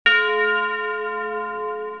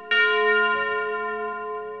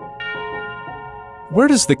Where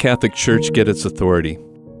does the Catholic Church get its authority?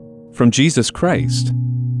 From Jesus Christ.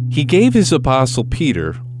 He gave his apostle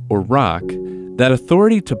Peter, or Rock, that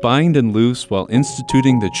authority to bind and loose while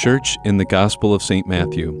instituting the Church in the Gospel of St.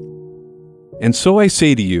 Matthew. And so I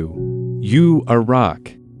say to you, you are rock,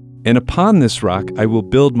 and upon this rock I will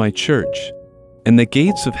build my church, and the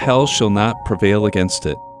gates of hell shall not prevail against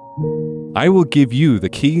it. I will give you the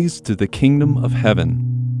keys to the kingdom of heaven.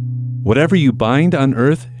 Whatever you bind on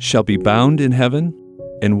earth shall be bound in heaven,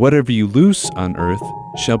 and whatever you loose on earth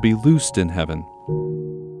shall be loosed in heaven.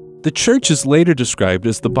 The church is later described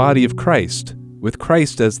as the body of Christ, with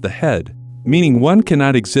Christ as the head, meaning one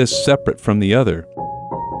cannot exist separate from the other.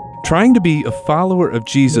 Trying to be a follower of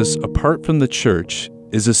Jesus apart from the church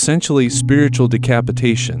is essentially spiritual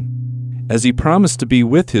decapitation, as he promised to be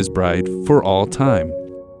with his bride for all time.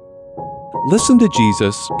 Listen to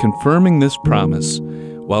Jesus confirming this promise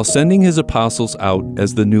while sending his apostles out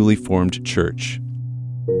as the newly formed church.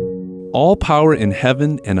 All power in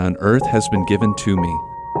heaven and on earth has been given to me.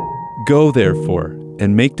 Go, therefore,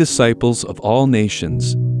 and make disciples of all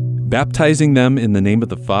nations, baptizing them in the name of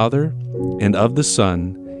the Father, and of the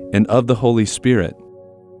Son, and of the Holy Spirit,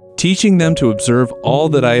 teaching them to observe all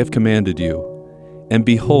that I have commanded you. And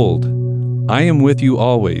behold, I am with you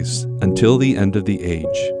always until the end of the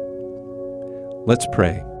age. Let's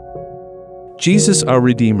pray. Jesus, our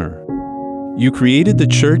Redeemer, you created the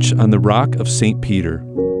church on the rock of St. Peter.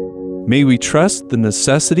 May we trust the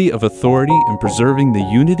necessity of authority in preserving the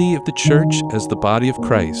unity of the church as the body of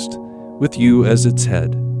Christ, with you as its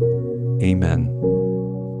head. Amen.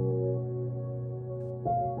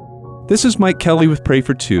 This is Mike Kelly with Pray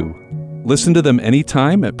for Two. Listen to them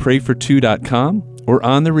anytime at prayfor2.com or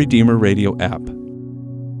on the Redeemer Radio app.